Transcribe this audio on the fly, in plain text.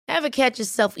Ever catch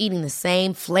yourself eating the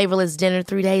same flavorless dinner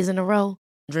 3 days in a row?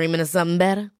 Dreaming of something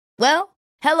better? Well,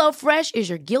 HelloFresh is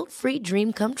your guilt-free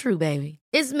dream come true, baby.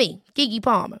 It's me, Keke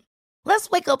Palmer. Let's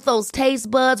wake up those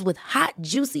taste buds with hot,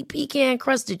 juicy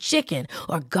pecan-crusted chicken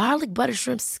or garlic butter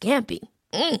shrimp scampi.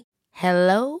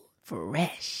 Hello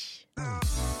Fresh.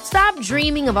 Stop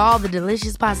dreaming of all the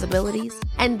delicious possibilities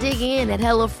and dig in at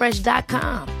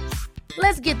HelloFresh.com.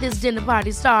 Let's get this dinner party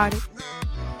started.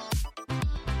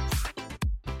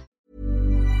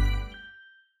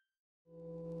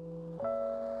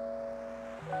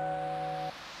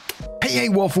 Hey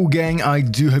Waffle Gang, I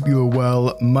do hope you are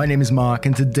well. My name is Mark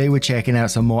and today we're checking out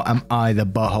some more Am I the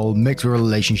Butthole mixed with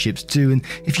relationships too. And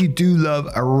if you do love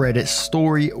a Reddit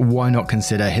story, why not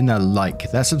consider hitting that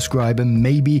like, that subscribe and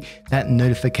maybe that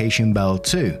notification bell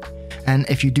too. And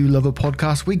if you do love a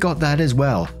podcast, we got that as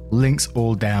well. Links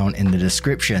all down in the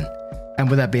description. And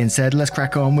with that being said, let's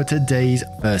crack on with today's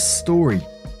first story.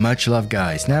 Much love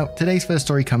guys. Now today's first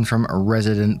story comes from a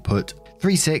resident put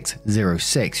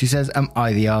 3606, who says, am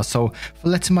I the arsehole for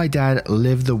letting my dad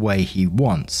live the way he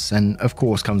wants? And of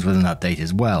course comes with an update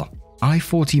as well. I,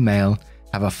 40 male,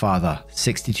 have a father,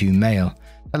 62 male,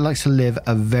 that likes to live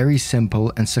a very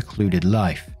simple and secluded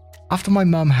life. After my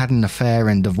mum had an affair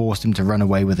and divorced him to run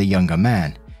away with a younger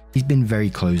man, he's been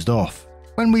very closed off.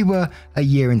 When we were a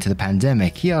year into the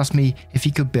pandemic, he asked me if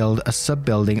he could build a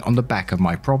sub-building on the back of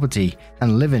my property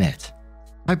and live in it.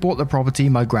 I bought the property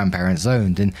my grandparents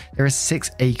owned and there is 6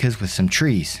 acres with some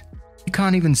trees. You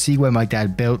can't even see where my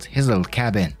dad built his little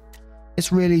cabin.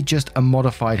 It's really just a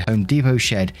modified Home Depot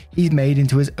shed he's made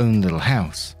into his own little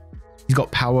house. He's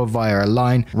got power via a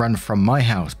line run from my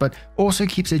house, but also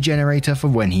keeps a generator for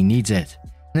when he needs it.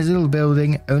 And his little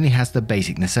building only has the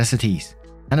basic necessities.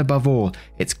 And above all,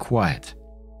 it's quiet.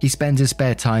 He spends his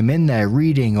spare time in there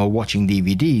reading or watching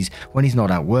DVDs when he's not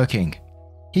out working.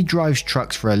 He drives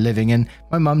trucks for a living and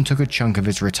my mum took a chunk of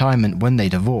his retirement when they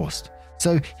divorced,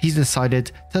 so he's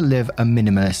decided to live a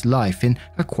minimalist life in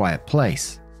a quiet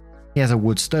place. He has a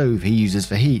wood stove he uses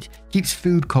for heat, keeps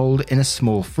food cold in a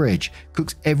small fridge,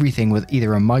 cooks everything with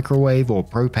either a microwave or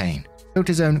propane, built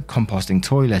his own composting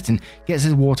toilet and gets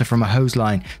his water from a hose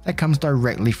line that comes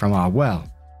directly from our well.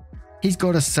 He's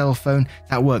got a cell phone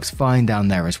that works fine down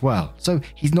there as well, so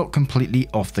he's not completely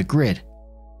off the grid.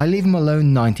 I leave him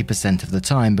alone 90% of the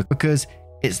time because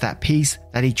it's that peace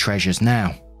that he treasures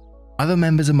now. Other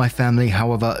members of my family,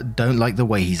 however, don't like the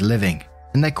way he's living,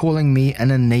 and they're calling me an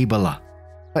enabler.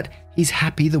 But he's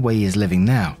happy the way he is living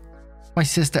now. My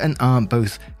sister and aunt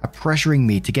both are pressuring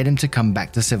me to get him to come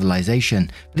back to civilization,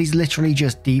 but he's literally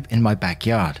just deep in my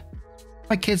backyard.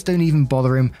 My kids don't even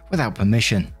bother him without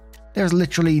permission. There's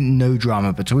literally no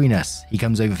drama between us. He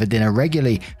comes over for dinner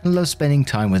regularly and loves spending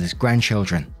time with his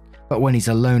grandchildren. But when he's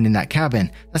alone in that cabin,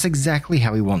 that's exactly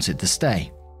how he wants it to stay.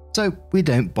 So we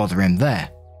don't bother him there.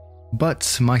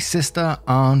 But my sister,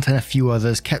 aunt and a few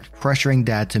others kept pressuring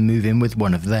dad to move in with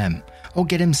one of them, or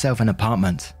get himself an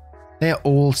apartment. They are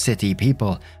all city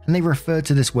people, and they refer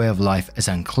to this way of life as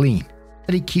unclean.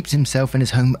 But he keeps himself and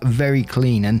his home very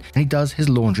clean and he does his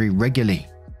laundry regularly.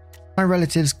 My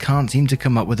relatives can't seem to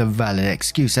come up with a valid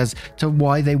excuse as to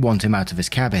why they want him out of his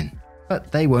cabin, but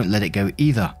they won't let it go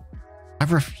either.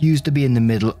 I've refused to be in the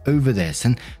middle over this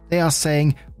and they are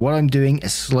saying what I'm doing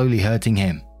is slowly hurting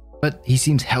him. But he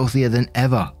seems healthier than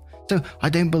ever, so I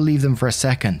don't believe them for a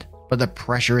second. But the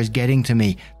pressure is getting to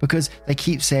me because they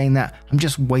keep saying that I'm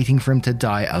just waiting for him to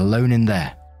die alone in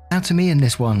there. Now to me in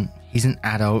this one, he's an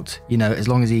adult, as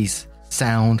long as he's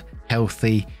sound,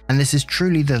 healthy, and this is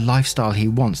truly the lifestyle he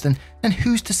wants, then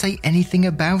who's to say anything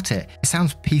about it? It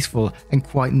sounds peaceful and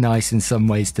quite nice in some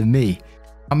ways to me.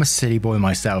 I'm a city boy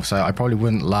myself, so I probably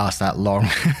wouldn't last that long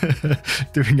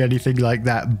doing anything like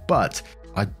that, but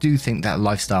I do think that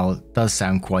lifestyle does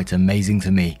sound quite amazing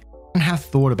to me. And have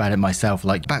thought about it myself,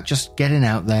 like about just getting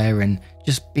out there and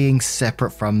just being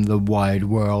separate from the wide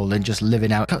world and just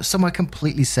living out somewhere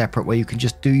completely separate where you can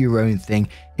just do your own thing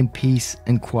in peace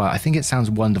and quiet. I think it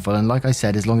sounds wonderful, and like I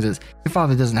said, as long as your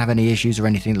father doesn't have any issues or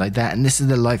anything like that, and this is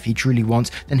the life he truly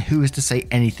wants, then who is to say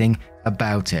anything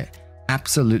about it?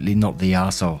 Absolutely not the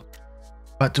arsehole.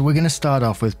 But we're going to start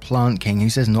off with Plant King, who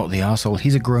says not the arsehole.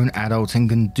 He's a grown adult and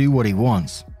can do what he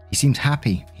wants. He seems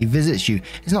happy. He visits you.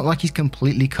 It's not like he's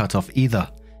completely cut off either.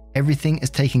 Everything is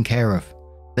taken care of.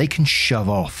 They can shove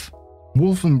off.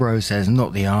 Wolfenbro says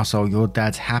not the arsehole. Your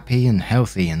dad's happy and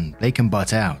healthy and they can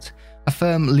butt out. A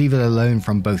firm leave it alone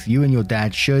from both you and your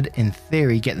dad should, in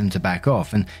theory, get them to back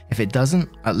off. And if it doesn't,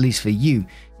 at least for you,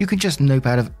 you can just nope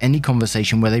out of any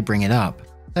conversation where they bring it up.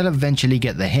 They'll eventually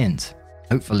get the hint.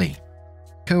 Hopefully.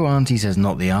 Co-auntie says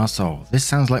not the arsehole. This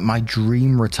sounds like my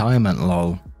dream retirement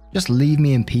lol. Just leave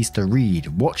me in peace to read,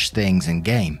 watch things, and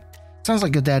game. Sounds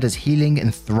like your dad is healing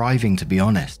and thriving, to be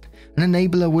honest. An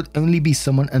enabler would only be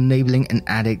someone enabling an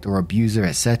addict or abuser,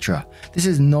 etc. This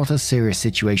is not a serious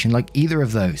situation like either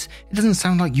of those. It doesn't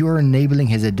sound like you are enabling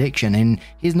his addiction and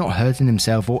he is not hurting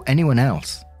himself or anyone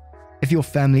else. If your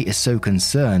family is so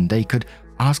concerned, they could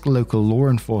ask local law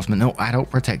enforcement or adult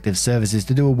protective services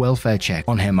to do a welfare check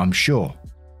on him, I'm sure.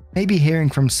 Maybe hearing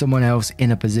from someone else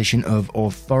in a position of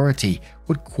authority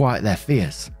would quiet their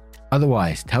fears.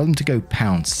 Otherwise, tell them to go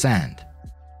pound sand.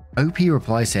 OP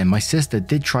replies him, my sister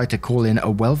did try to call in a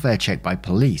welfare check by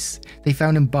police. They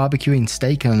found him barbecuing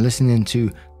steak and listening to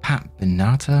Pat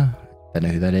Benatar. Don't know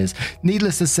who that is.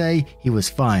 Needless to say, he was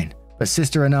fine, but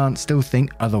sister and aunt still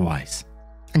think otherwise.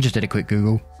 And just did a quick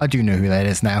Google. I do know who that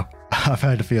is now. I've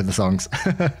heard a few of the songs.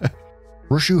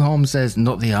 Rushu Holmes says,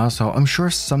 not the arsehole. I'm sure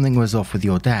if something was off with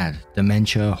your dad,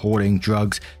 dementia, hoarding,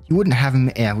 drugs, you wouldn't have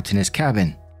him out in his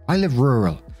cabin. I live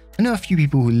rural. I know a few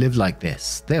people who live like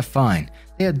this. They're fine.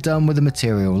 They are done with the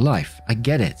material life. I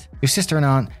get it. Your sister and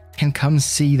aunt can come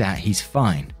see that he's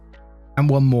fine. And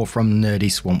one more from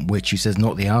Nerdy Swamp Witch who says,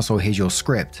 not the arsehole, here's your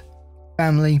script.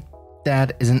 Family.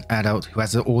 Dad is an adult who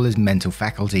has all his mental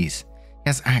faculties. He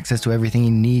has access to everything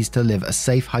he needs to live a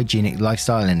safe, hygienic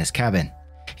lifestyle in his cabin.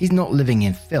 He's not living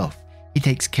in filth. He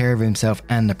takes care of himself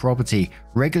and the property,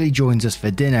 regularly joins us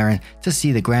for dinner and to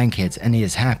see the grandkids, and he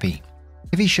is happy.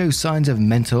 If he shows signs of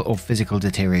mental or physical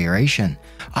deterioration,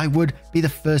 I would be the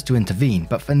first to intervene,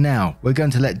 but for now, we're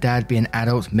going to let Dad be an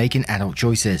adult making adult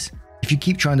choices. If you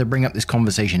keep trying to bring up this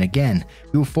conversation again,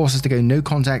 we will force us to go no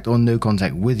contact or no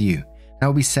contact with you, and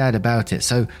I'll be sad about it,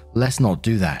 so let's not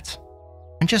do that.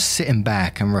 And just sitting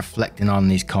back and reflecting on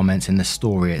these comments in the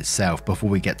story itself before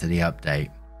we get to the update,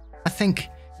 I think,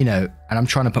 and I'm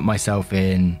trying to put myself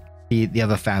in the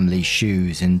other family's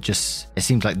shoes, and just it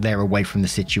seems like they're away from the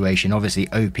situation. Obviously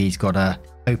OP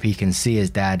can see his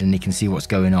dad and he can see what's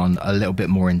going on a little bit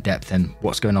more in depth than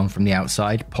what's going on from the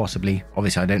outside, possibly.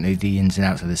 Obviously I don't know the ins and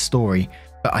outs of this story,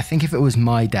 but I think if it was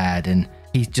my dad and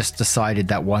he just decided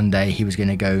that one day he was going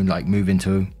to go move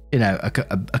into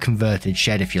a converted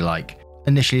shed, if you like,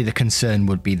 initially the concern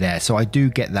would be there. So I do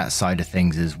get that side of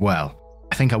things as well.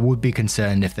 I think I would be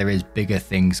concerned if there is bigger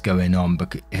things going on,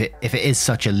 because if it is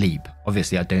such a leap,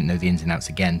 obviously I don't know the ins and outs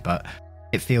again, but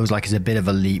it feels like it's a bit of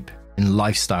a leap in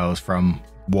lifestyles from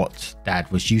what Dad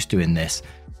was used to in this.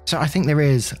 So I think there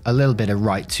is a little bit of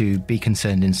right to be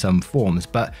concerned in some forms,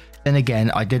 but then again,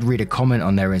 I did read a comment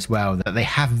on there as well that they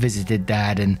have visited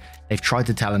Dad and they've tried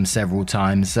to tell him several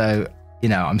times, so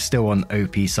I'm still on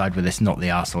OP's side with this, not the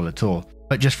arsehole at all.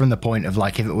 But just from the point of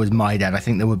if it was my dad, I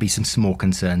think there would be some small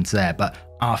concerns there. But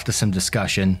after some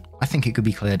discussion, I think it could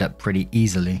be cleared up pretty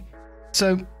easily.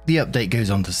 So the update goes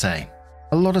on to say,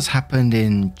 a lot has happened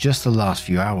in just the last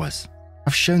few hours.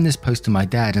 I've shown this post to my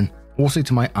dad and also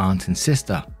to my aunt and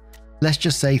sister. Let's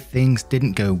just say things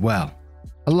didn't go well.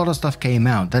 A lot of stuff came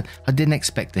out that I didn't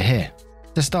expect to hear.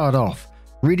 To start off,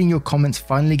 reading your comments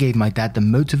finally gave my dad the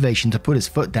motivation to put his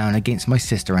foot down against my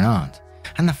sister and aunt.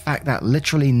 And the fact that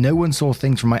literally no one saw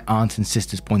things from my aunt and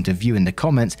sister's point of view in the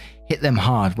comments hit them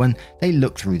hard when they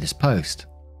looked through this post.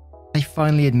 They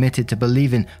finally admitted to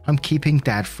believing I'm keeping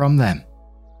Dad from them.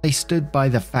 They stood by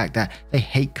the fact that they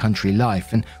hate country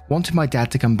life and wanted my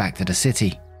dad to come back to the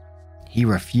city. He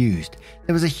refused.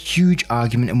 There was a huge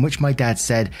argument in which my dad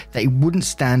said that he wouldn't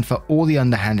stand for all the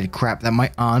underhanded crap that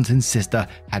my aunt and sister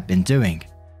had been doing,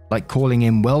 like calling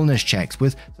in wellness checks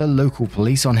with the local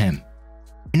police on him.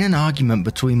 In an argument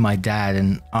between my dad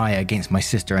and I against my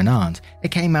sister and aunt,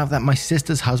 it came out that my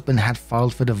sister's husband had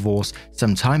filed for divorce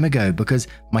some time ago because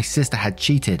my sister had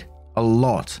cheated. A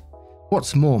lot.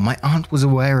 What's more, my aunt was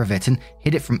aware of it and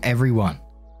hid it from everyone.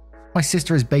 My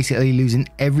sister is basically losing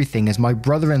everything as my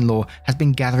brother-in-law has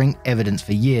been gathering evidence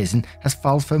for years and has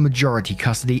filed for majority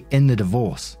custody in the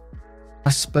divorce.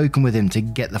 I've spoken with him to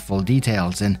get the full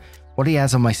details, and what he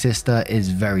has on my sister is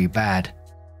very bad.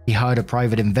 He hired a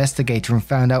private investigator and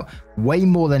found out way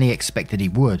more than he expected he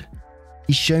would.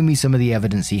 He's shown me some of the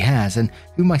evidence he has and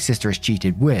who my sister has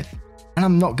cheated with. And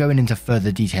I'm not going into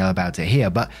further detail about it here,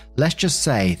 but let's just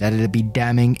say that it'd be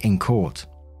damning in court.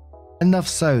 Enough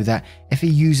so that if he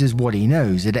uses what he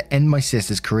knows, it'd end my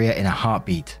sister's career in a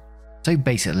heartbeat. So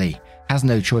basically, has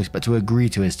no choice but to agree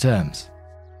to his terms.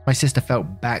 My sister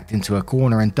felt backed into a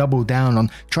corner and doubled down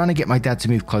on trying to get my dad to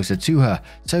move closer to her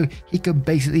so he could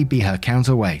basically be her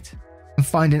counterweight. And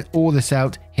finding all this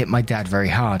out hit my dad very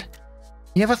hard.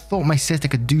 He never thought my sister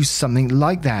could do something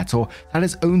like that or that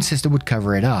his own sister would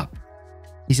cover it up.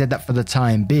 He said that for the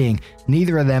time being,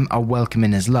 neither of them are welcome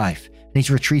in his life, and he's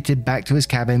retreated back to his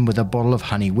cabin with a bottle of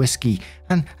honey whiskey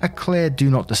and a clear do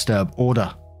not disturb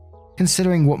order.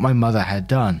 considering what my mother had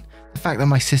done. The fact that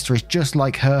my sister is just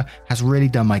like her has really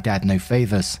done my dad no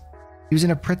favors. He was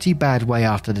in a pretty bad way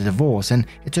after the divorce, and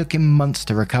it took him months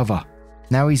to recover.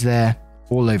 Now he's there,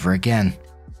 all over again.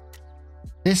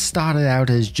 This started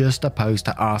out as just a post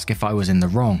to ask if I was in the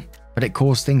wrong, but it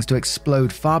caused things to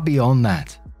explode far beyond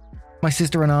that. My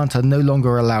sister and aunt are no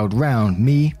longer allowed round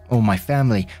me or my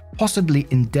family, possibly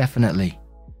indefinitely.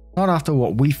 Not after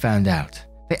what we found out.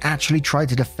 They actually tried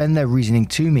to defend their reasoning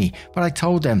to me, but I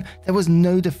told them there was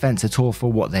no defense at all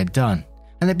for what they'd done,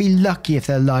 and they'd be lucky if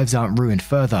their lives aren't ruined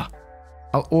further.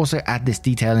 I'll also add this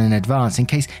detail in advance in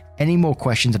case any more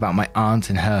questions about my aunt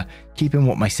and her keeping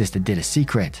what my sister did a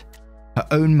secret. Her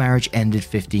own marriage ended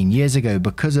 15 years ago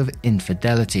because of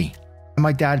infidelity, and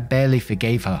my dad barely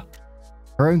forgave her.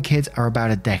 Her own kids are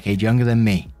about a decade younger than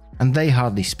me, and they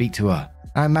hardly speak to her.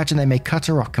 I imagine they may cut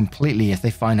her off completely if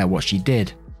they find out what she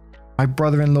did. My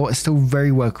brother-in-law is still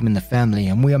very welcome in the family,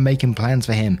 and we are making plans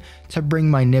for him to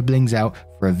bring my nibblings out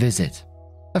for a visit.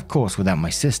 Of course, without my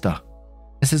sister.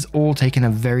 This has all taken a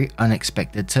very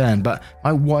unexpected turn, but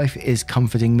my wife is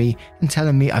comforting me and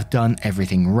telling me I've done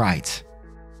everything right.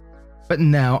 But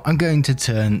now I'm going to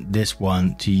turn this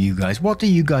one to you guys. What do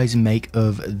you guys make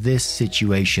of this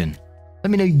situation?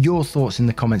 Let me know your thoughts in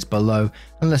the comments below,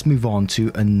 and let's move on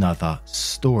to another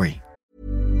story.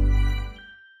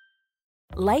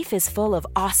 Life is full of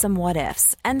awesome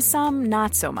what-ifs, and some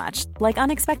not so much, like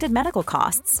unexpected medical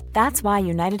costs. That's why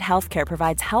United Healthcare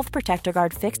provides Health Protector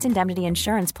Guard fixed indemnity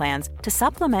insurance plans to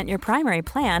supplement your primary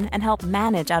plan and help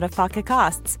manage out-of-pocket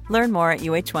costs. Learn more at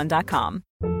uh1.com.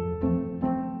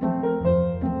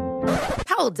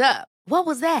 Hold up. What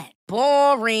was that?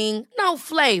 Boring. No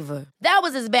flavor. That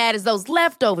was as bad as those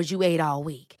leftovers you ate all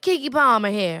week. Keke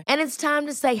Palmer here, and it's time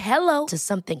to say hello to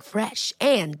something fresh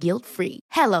and guilt-free.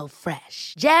 Hello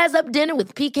Fresh. Jazz up dinner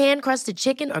with pecan-crusted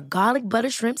chicken or garlic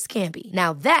butter shrimp scampi.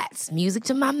 Now that's music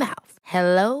to my mouth.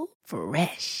 Hello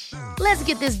Fresh. Let's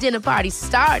get this dinner party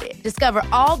started. Discover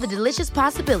all the delicious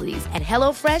possibilities at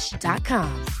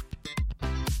hellofresh.com.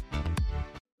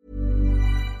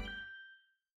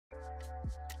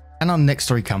 And our next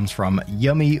story comes from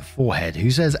Yummy Forehead, who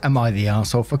says, "Am I the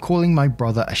arsehole for calling my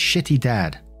brother a shitty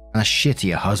dad and a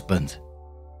shittier husband?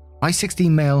 I,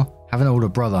 16 male, have an older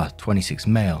brother, 26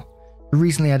 male, who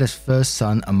recently had his first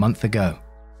son a month ago.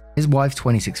 His wife,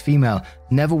 26 female,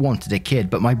 never wanted a kid,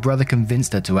 but my brother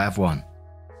convinced her to have one.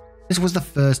 This was the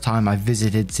first time I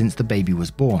visited since the baby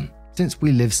was born, since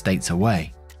we live states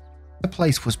away. The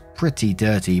place was pretty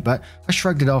dirty, but I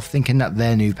shrugged it off thinking that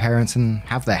they're new parents and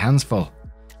have their hands full.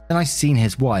 Then I seen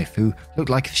his wife, who looked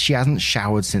like she hasn't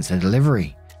showered since her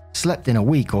delivery, slept in a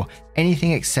week, or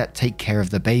anything except take care of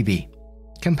the baby.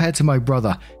 Compared to my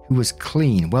brother, who was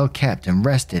clean, well kept and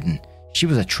rested, and she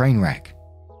was a train wreck.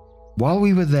 While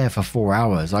we were there for 4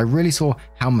 hours, I really saw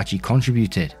how much he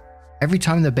contributed. Every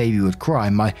time the baby would cry,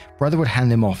 my brother would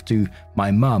hand him off to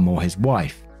my mum or his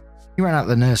wife. He ran out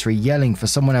the nursery yelling for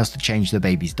someone else to change the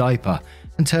baby's diaper,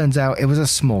 and turns out it was a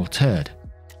small turd.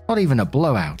 Not even a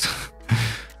blowout."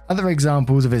 Other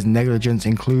examples of his negligence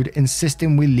include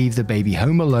insisting we leave the baby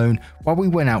home alone while we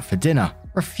went out for dinner,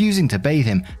 refusing to bathe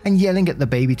him, and yelling at the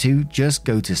baby to just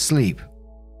go to sleep.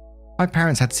 My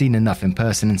parents had seen enough in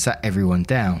person and sat everyone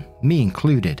down, me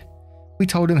included. We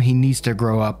told him he needs to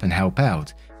grow up and help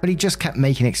out, but he just kept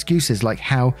making excuses like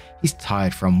how he's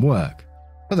tired from work.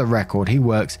 For the record, he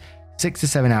works 6 to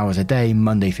 7 hours a day,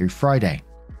 Monday through Friday,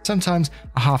 sometimes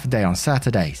a half a day on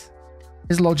Saturdays.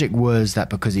 His logic was that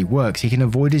because he works, he can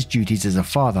avoid his duties as a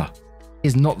father. He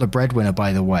is not the breadwinner,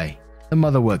 by the way. The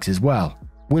mother works as well,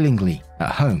 willingly,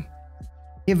 at home.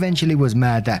 He eventually was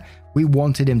mad that we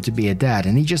wanted him to be a dad,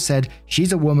 and he just said,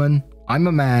 "She's a woman, I'm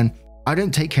a man, I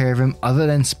don't take care of him other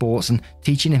than sports and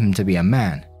teaching him to be a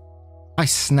man." I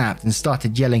snapped and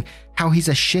started yelling how he's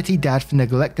a shitty dad for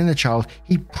neglecting the child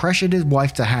he pressured his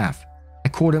wife to have. I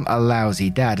called him a lousy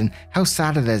dad and how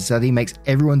sad it is that he makes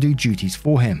everyone do duties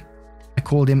for him. I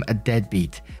called him a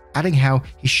deadbeat, adding how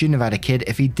he shouldn't have had a kid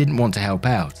if he didn't want to help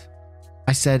out.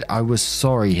 I said I was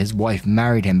sorry his wife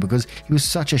married him because he was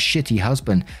such a shitty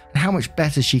husband and how much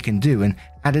better she can do, and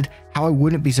added how I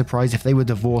wouldn't be surprised if they were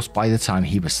divorced by the time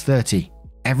he was 30.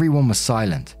 Everyone was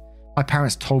silent. My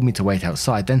parents told me to wait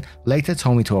outside, then later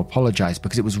told me to apologize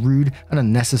because it was rude and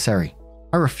unnecessary.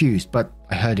 I refused, but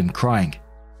I heard him crying.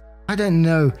 I don't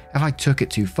know if I took it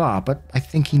too far, but I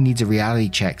think he needs a reality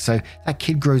check so that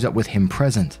kid grows up with him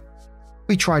present.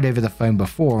 We tried over the phone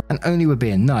before and only were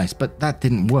being nice, but that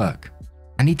didn't work.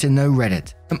 I need to know,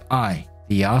 Reddit. Am I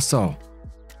the arsehole?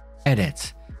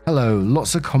 Edit. Hello,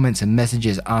 lots of comments and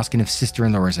messages asking if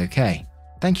sister-in-law is okay.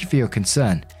 Thank you for your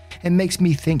concern. It makes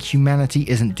me think humanity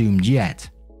isn't doomed yet.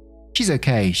 She's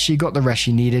okay, she got the rest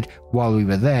she needed while we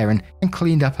were there and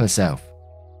cleaned up herself.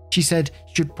 She said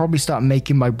she'd probably start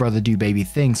making my brother do baby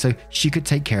things so she could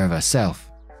take care of herself.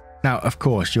 Now, of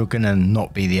course, you're gonna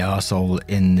not be the arsehole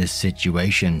in this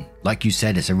situation. Like you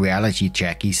said, it's a reality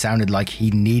check. He sounded like he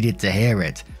needed to hear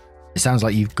it. It sounds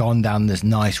like you've gone down this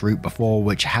nice route before,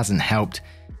 which hasn't helped,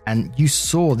 and you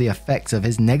saw the effects of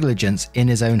his negligence in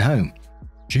his own home.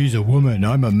 She's a woman,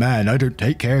 I'm a man, I don't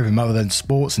take care of him other than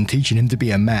sports and teaching him to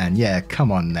be a man. Yeah,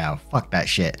 come on now, fuck that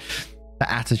shit.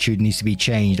 That attitude needs to be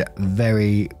changed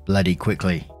very bloody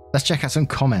quickly. Let's check out some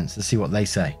comments to see what they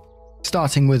say.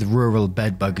 Starting with Rural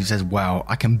Bedbug, who says, wow,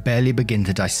 I can barely begin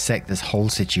to dissect this whole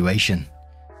situation.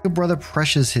 Your brother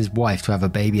pressures his wife to have a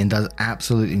baby and does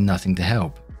absolutely nothing to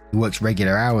help. He works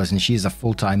regular hours and she is a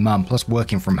full-time mum plus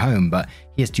working from home, but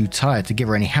he is too tired to give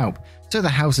her any help, so the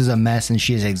house is a mess and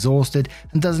she is exhausted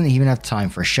and doesn't even have time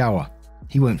for a shower.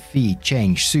 He won't feed,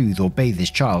 change, soothe or bathe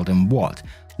his child and what?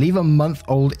 Leave a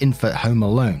month-old infant home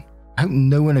alone. I hope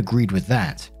no one agreed with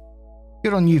that.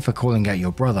 Good on you for calling out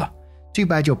your brother. Too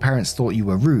bad your parents thought you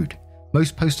were rude.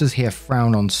 Most posters here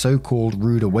frown on so-called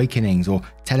rude awakenings or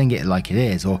telling it like it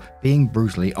is or being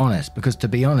brutally honest because, to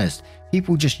be honest,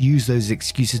 people just use those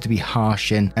excuses to be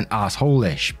harsh and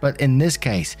asshole-ish, but in this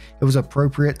case, it was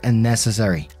appropriate and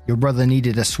necessary. Your brother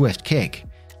needed a swift kick.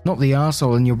 Not the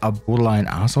arsehole and your borderline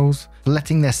arseholes for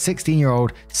letting their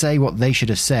 16-year-old say what they should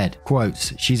have said.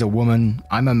 Quotes, she's a woman,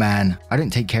 I'm a man, I don't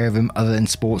take care of him other than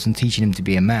sports and teaching him to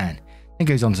be a man. Then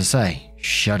goes on to say,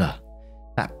 shudder.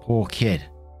 That poor kid.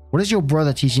 What is your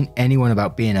brother teaching anyone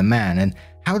about being a man, and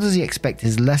how does he expect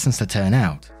his lessons to turn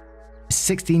out? His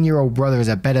 16-year-old brother is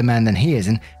a better man than he is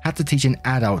and had to teach an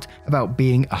adult about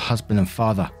being a husband and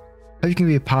father. Hope you can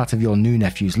be a part of your new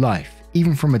nephew's life,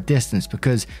 even from a distance,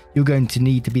 because you're going to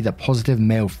need to be the positive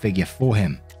male figure for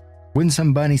him.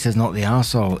 Winsome Bunny says not the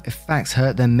arsehole. If facts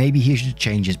hurt, then maybe he should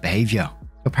change his behavior.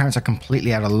 Your parents are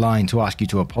completely out of line to ask you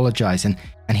to apologize, and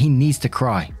he needs to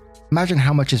cry. Imagine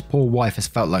how much his poor wife has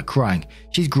felt like crying.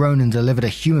 She's grown and delivered a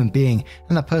human being,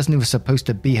 and the person who was supposed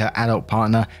to be her adult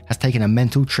partner has taken a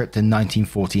mental trip to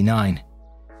 1949.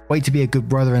 Wait to be a good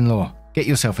brother-in-law. Get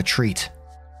yourself a treat.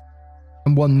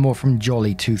 And one more from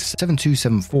Jolly Tooth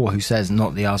 7274, who says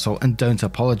not the arsehole and don't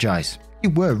apologize. You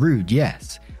were rude,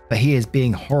 yes, but he is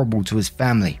being horrible to his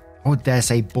family. I would dare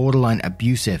say borderline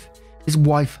abusive. His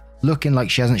wife looking like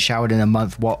she hasn't showered in a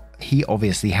month, what he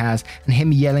obviously has, and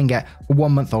him yelling at a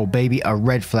 1-month-old baby are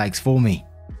red flags for me.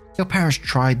 Your parents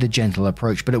tried the gentle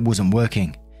approach, but it wasn't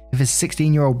working. If his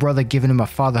 16-year-old brother giving him a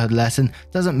fatherhood lesson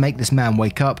doesn't make this man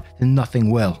wake up, then nothing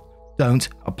will. Don't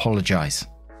apologize.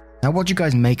 Now, what do you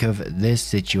guys make of this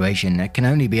situation? It can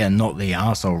only be a not the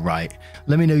arsehole, right?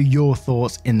 Let me know your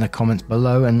thoughts in the comments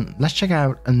below, and let's check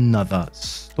out another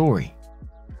story.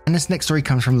 And this next story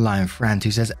comes from Lion Frant, who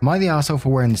says, am I the arsehole for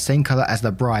wearing the same colour as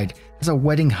the bride as a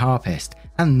wedding harpist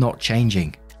and not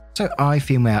changing? So I,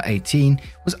 female 18,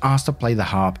 was asked to play the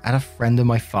harp at a friend of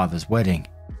my father's wedding.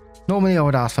 Normally I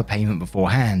would ask for payment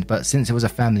beforehand, but since it was a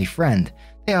family friend,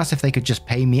 they asked if they could just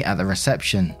pay me at the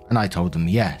reception, and I told them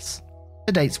yes.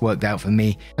 The dates worked out for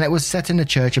me, and it was set in a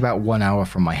church about 1 hour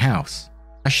from my house.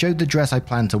 I showed the dress I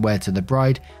planned to wear to the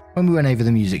bride when we went over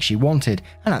the music she wanted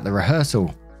and at the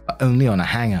rehearsal, but only on a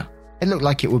hanger. It looked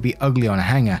like it would be ugly on a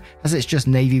hanger, as it's just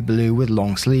navy blue with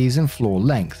long sleeves and floor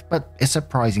length, but it's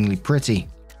surprisingly pretty.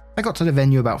 I got to the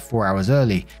venue about 4 hours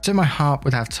early, so my harp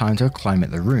would have time to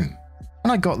acclimate the room.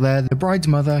 When I got there, the bride's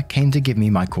mother came to give me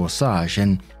my corsage,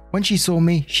 and when she saw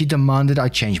me, she demanded I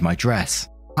change my dress.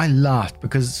 I laughed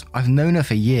because I've known her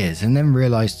for years and then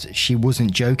realized she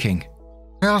wasn't joking.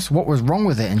 I asked what was wrong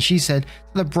with it, and she said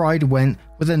the bride went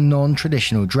with a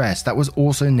non-traditional dress that was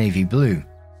also navy blue.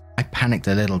 I panicked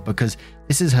a little because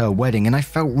this is her wedding and I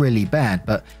felt really bad,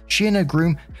 but she and her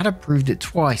groom had approved it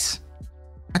twice.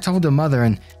 I told her mother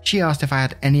and she asked if I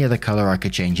had any other color I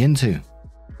could change into.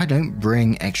 I don't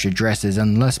bring extra dresses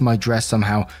unless my dress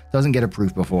somehow doesn't get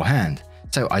approved beforehand,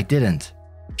 so I didn't.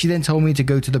 She then told me to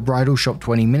go to the bridal shop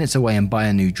 20 minutes away and buy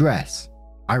a new dress.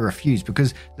 I refused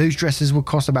because those dresses would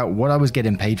cost about what I was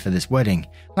getting paid for this wedding,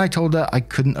 and I told her I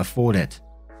couldn't afford it.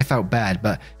 I felt bad,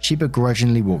 but she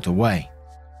begrudgingly walked away.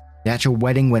 The actual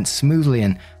wedding went smoothly,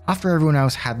 and after everyone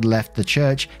else had left the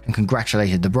church and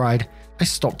congratulated the bride, I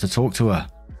stopped to talk to her.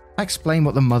 I explained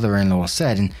what the mother-in-law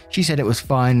said, and she said it was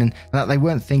fine and that they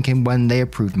weren't thinking when they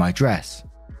approved my dress.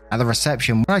 At the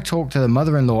reception, when I talked to the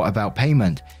mother-in-law about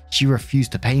payment, she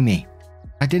refused to pay me.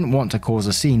 I didn't want to cause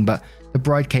a scene, but the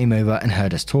bride came over and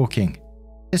heard us talking.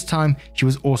 This time, she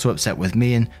was also upset with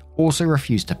me and also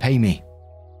refused to pay me.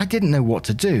 I didn't know what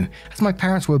to do, as my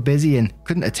parents were busy and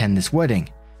couldn't attend this wedding.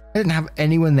 I didn't have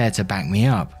anyone there to back me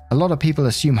up. A lot of people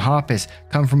assume harpists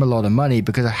come from a lot of money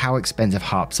because of how expensive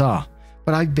harps are.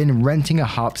 But I've been renting a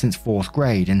harp since 4th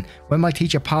grade, and when my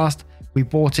teacher passed, we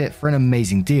bought it for an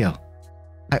amazing deal.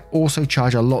 I also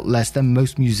charge a lot less than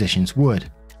most musicians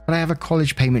would, but I have a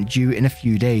college payment due in a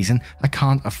few days and I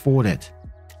can't afford it.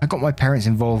 I got my parents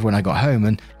involved when I got home,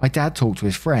 and my dad talked to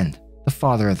his friend, the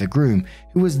father of the groom,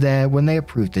 who was there when they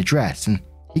approved the dress, and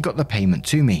he got the payment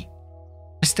to me.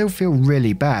 I still feel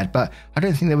really bad, but I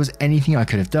don't think there was anything I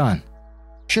could have done.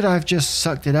 Should I have just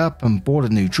sucked it up and bought a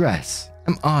new dress?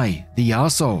 Am I the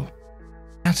arsehole?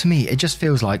 Now to me, it just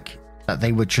feels like that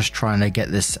they were just trying to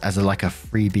get this as a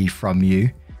freebie from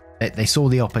you. They saw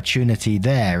the opportunity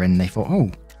there and they thought, oh,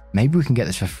 maybe we can get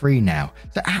this for free now.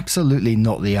 They're absolutely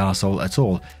not the arsehole at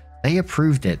all. They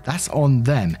approved it. That's on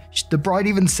them. The bride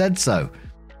even said so.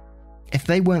 If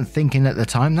they weren't thinking at the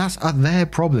time, that's their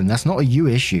problem. That's not a you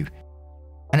issue.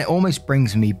 And it almost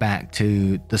brings me back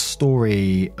to the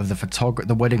story of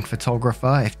the wedding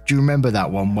photographer. Do you remember that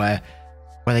one where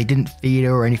they didn't feed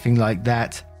her or anything like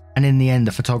that? And in the end,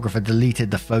 the photographer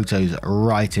deleted the photos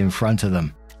right in front of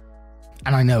them.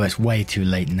 And I know it's way too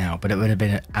late now, but it would have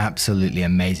been absolutely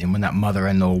amazing when that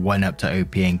mother-in-law went up to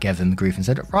OP and gave them the grief and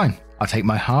said, fine, I'll take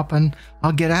my harp and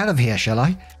I'll get out of here, shall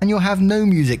I? And you'll have no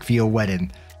music for your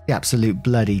wedding. The absolute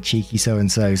bloody cheeky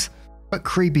so-and-sos. But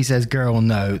Creepy says, girl,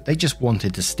 no, they just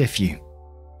wanted to stiff you.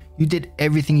 You did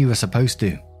everything you were supposed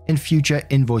to. In future,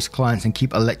 invoice clients and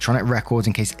keep electronic records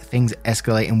in case things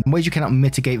escalate in ways you cannot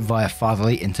mitigate via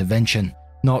fatherly intervention.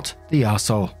 Not the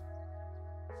arsehole.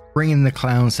 Bringing the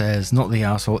Clown says, not the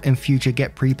arsehole. In future,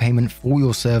 get prepayment for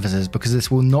your services because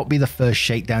this will not be the first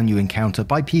shakedown you encounter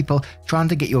by people trying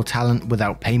to get your talent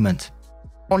without payment.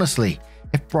 Honestly,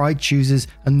 if bride chooses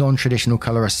a non-traditional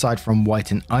color aside from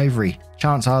white and ivory,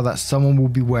 chances are that someone will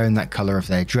be wearing that color of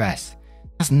their dress.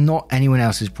 That's not anyone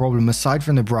else's problem aside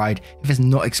from the bride if it's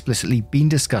not explicitly been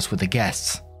discussed with the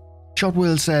guests.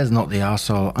 Shodwill says, not the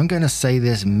arsehole. I'm going to say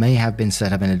this may have been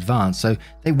set up in advance so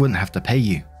they wouldn't have to pay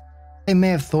you. They may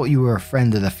have thought you were a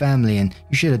friend of the family and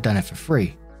you should have done it for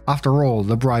free. After all,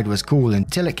 the bride was cool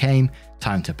until it came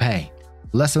time to pay.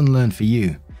 Lesson learned for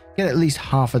you. Get at least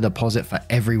half a deposit for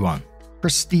everyone.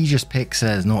 Prestigious Pick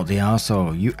says, not the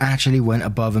arsehole. You actually went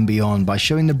above and beyond by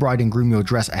showing the bride and groom your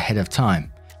dress ahead of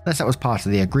time. Unless that was part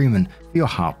of the agreement for your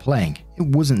harp playing. It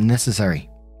wasn't necessary.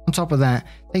 On top of that,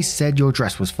 they said your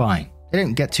dress was fine. They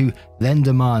don't get to then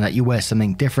demand that you wear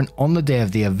something different on the day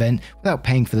of the event without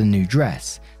paying for the new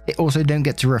dress. They also don't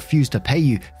get to refuse to pay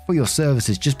you for your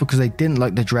services just because they didn't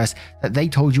like the dress that they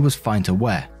told you was fine to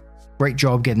wear. Great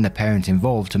job getting the parents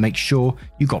involved to make sure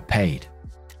you got paid.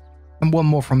 And one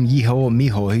more from Yeehaw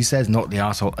Miho who says, not the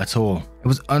arsehole at all. It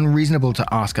was unreasonable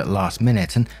to ask at last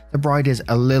minute, and the bride is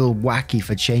a little wacky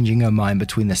for changing her mind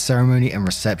between the ceremony and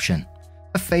reception.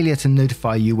 The failure to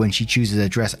notify you when she chooses a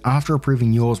dress after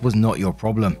approving yours was not your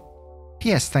problem.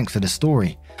 P.S. Thanks for the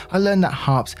story. I learned that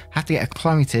harps have to get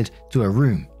acclimated to a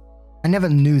room. I never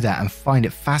knew that and find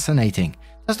it fascinating.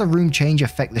 Does the room change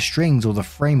affect the strings or the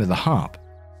frame of the harp?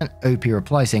 And OP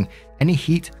replies saying, any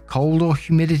heat, cold or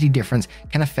humidity difference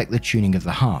can affect the tuning of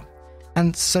the harp.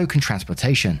 And so can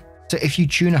transportation. So if you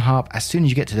tune a harp as soon as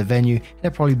you get to the venue,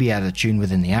 it'll probably be out of tune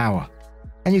within the hour.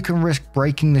 And you can risk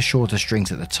breaking the shorter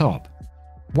strings at the top.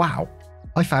 Wow,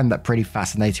 I found that pretty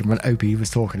fascinating when OP was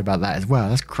talking about that as well.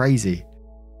 That's crazy.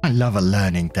 I love a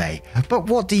learning day. But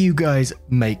what do you guys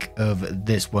make of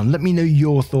this one? Let me know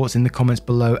your thoughts in the comments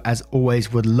below. As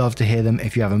always, would love to hear them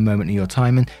if you have a moment of your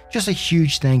time. And just a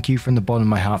huge thank you from the bottom of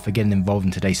my heart for getting involved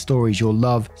in today's stories. Your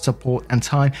love, support and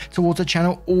time towards the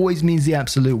channel always means the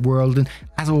absolute world. And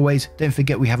as always, don't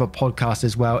forget we have a podcast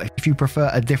as well. If you prefer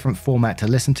a different format to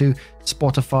listen to,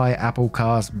 Spotify, Apple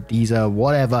Cast, Deezer,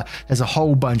 whatever, there's a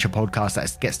whole bunch of podcasts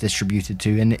that gets distributed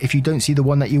to. And if you don't see the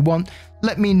one that you want,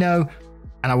 let me know,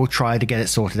 and I will try to get it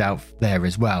sorted out there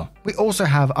as well. We also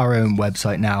have our own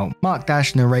website now,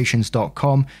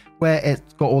 mark-narrations.com, where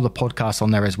it's got all the podcasts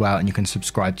on there as well, and you can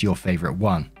subscribe to your favorite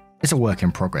one. It's a work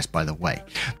in progress, by the way.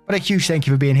 But a huge thank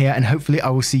you for being here, and hopefully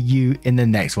I will see you in the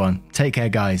next one. Take care,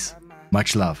 guys.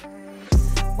 Much love.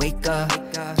 Wake up,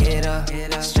 get up,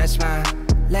 stretch my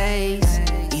legs,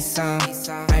 eat some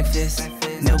breakfast,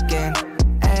 milk and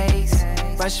eggs,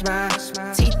 brush my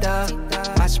teeth up,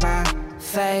 wash my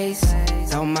face,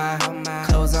 throw my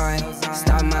clothes on,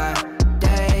 start my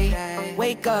day.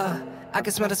 Wake up, I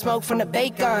can smell the smoke from the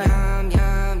bacon.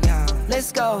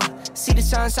 Let's go, see the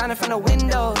sun shining from the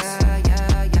windows.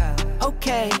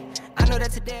 Okay, I know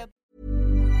that today.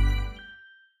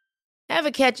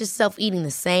 Ever catch yourself eating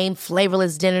the same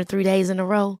flavorless dinner 3 days in a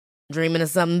row? Dreaming of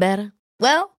something better?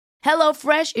 Well,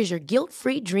 HelloFresh is your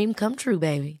guilt-free dream come true,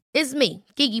 baby. It's me,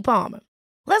 Keke Palmer.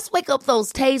 Let's wake up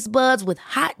those taste buds with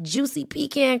hot, juicy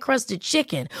pecan-crusted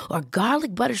chicken or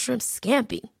garlic butter shrimp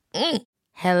scampi.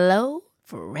 Hello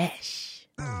Fresh.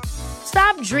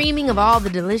 Stop dreaming of all the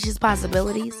delicious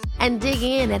possibilities and dig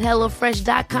in at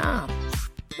HelloFresh.com.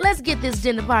 Let's get this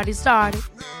dinner party started.